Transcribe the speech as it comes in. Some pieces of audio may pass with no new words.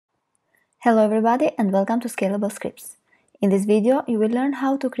Hello everybody and welcome to Scalable Scripts. In this video, you will learn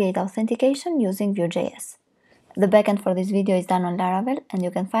how to create authentication using Vue.js. The backend for this video is done on Laravel and you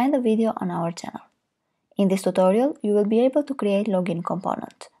can find the video on our channel. In this tutorial, you will be able to create login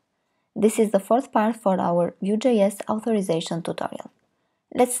component. This is the fourth part for our Vue.js authorization tutorial.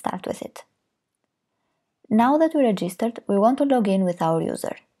 Let's start with it. Now that we registered, we want to log in with our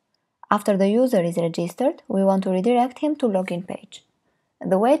user. After the user is registered, we want to redirect him to login page.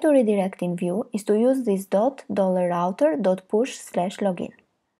 The way to redirect in Vue is to use this $router.push/login.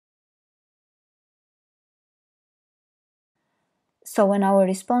 So when our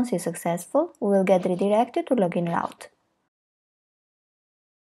response is successful, we will get redirected to login route.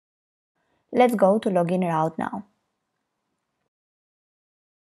 Let's go to login route now.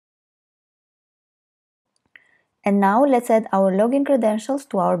 And now let's add our login credentials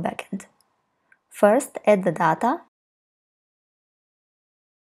to our backend. First, add the data,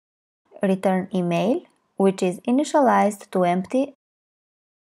 return email, which is initialized to empty,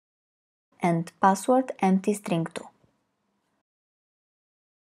 and password empty string2.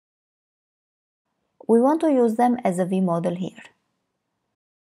 We want to use them as a V model here.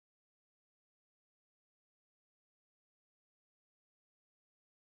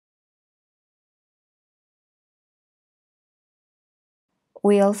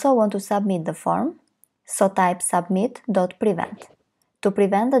 We also want to submit the form, so type submit.prevent to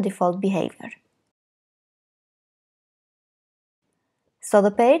prevent the default behavior. So the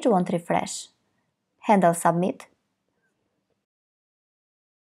page won't refresh. Handle submit.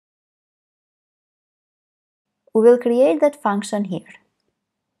 We will create that function here.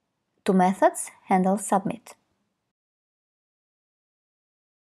 Two methods, handle submit.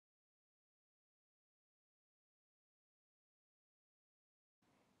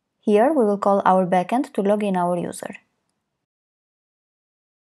 Here we will call our backend to log in our user.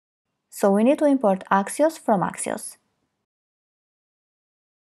 So we need to import Axios from Axios.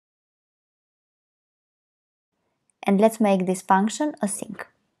 And let's make this function async.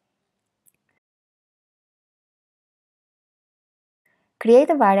 Create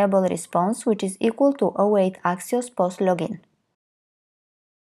a variable response which is equal to await Axios post login.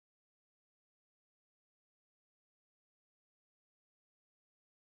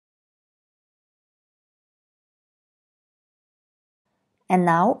 And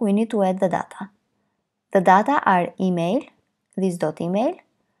now we need to add the data. The data are email, this.email,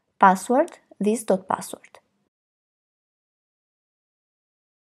 password, this.password.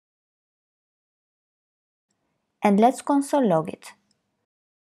 And let's console log it.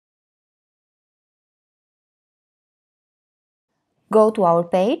 Go to our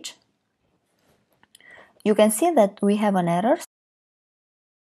page. You can see that we have an error.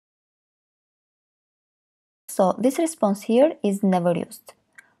 So this response here is never used.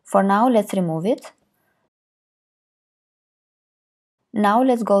 For now, let's remove it. Now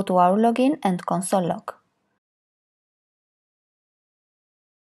let's go to our login and console log.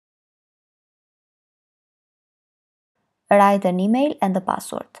 Write an email and a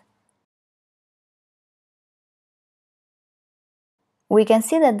password. We can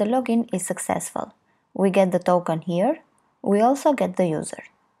see that the login is successful. We get the token here. We also get the user.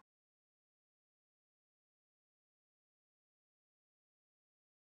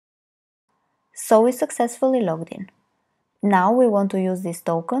 So we successfully logged in. Now we want to use this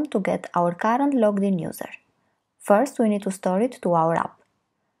token to get our current logged in user. First, we need to store it to our app.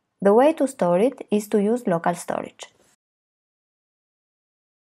 The way to store it is to use local storage.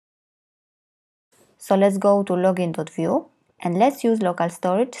 So let's go to login.vue and let's use local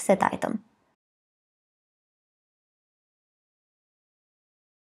storage set item.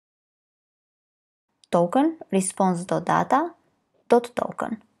 Token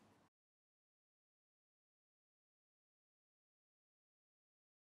response.data.token.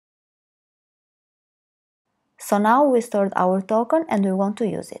 So now we stored our token and we want to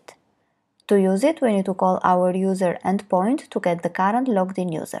use it. To use it, we need to call our user endpoint to get the current logged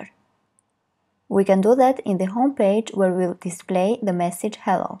in user. We can do that in the home page where we'll display the message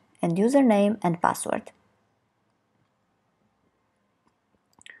hello and username and password.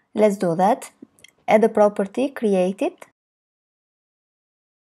 Let's do that. Add a property created.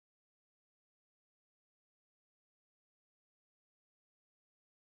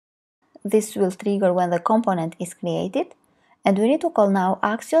 This will trigger when the component is created, and we need to call now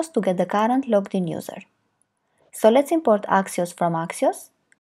Axios to get the current logged in user. So let's import Axios from Axios.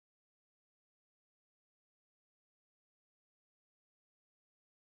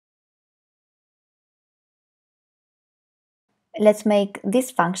 Let's make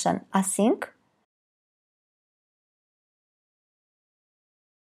this function async.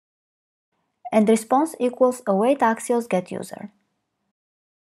 and response equals await Axios get user.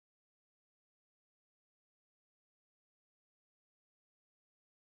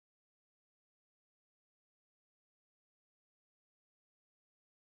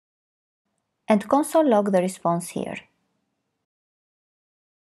 And console log the response here.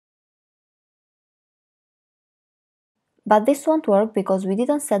 But this won't work because we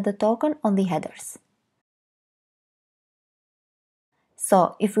didn't set the token on the headers.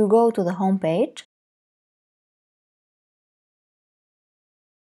 So if we go to the home page,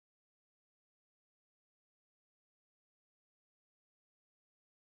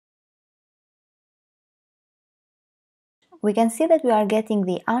 we can see that we are getting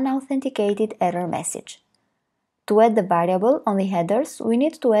the unauthenticated error message. To add the variable on the headers, we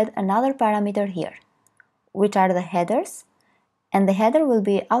need to add another parameter here, which are the headers, and the header will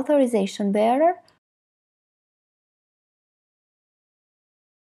be authorization bearer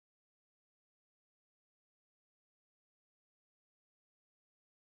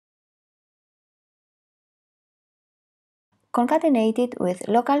concatenated with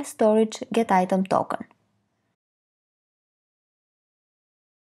local storage getItem token.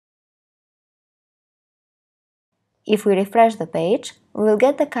 If we refresh the page, we will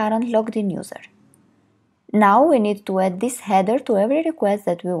get the current logged in user. Now we need to add this header to every request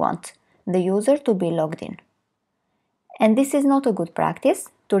that we want the user to be logged in. And this is not a good practice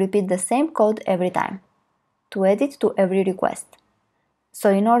to repeat the same code every time, to add it to every request. So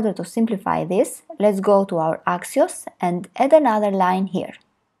in order to simplify this, let's go to our Axios and add another line here.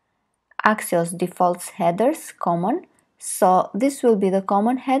 Axios defaults headers common, so this will be the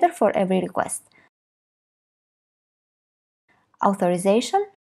common header for every request. Authorization,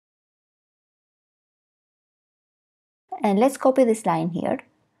 and let's copy this line here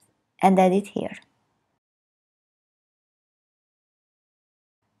and add it here.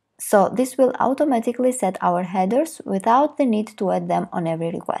 So this will automatically set our headers without the need to add them on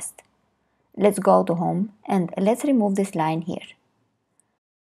every request. Let's go to home and let's remove this line here.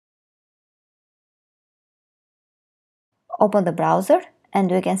 Open the browser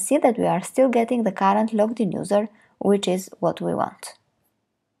and we can see that we are still getting the current logged in user, which is what we want.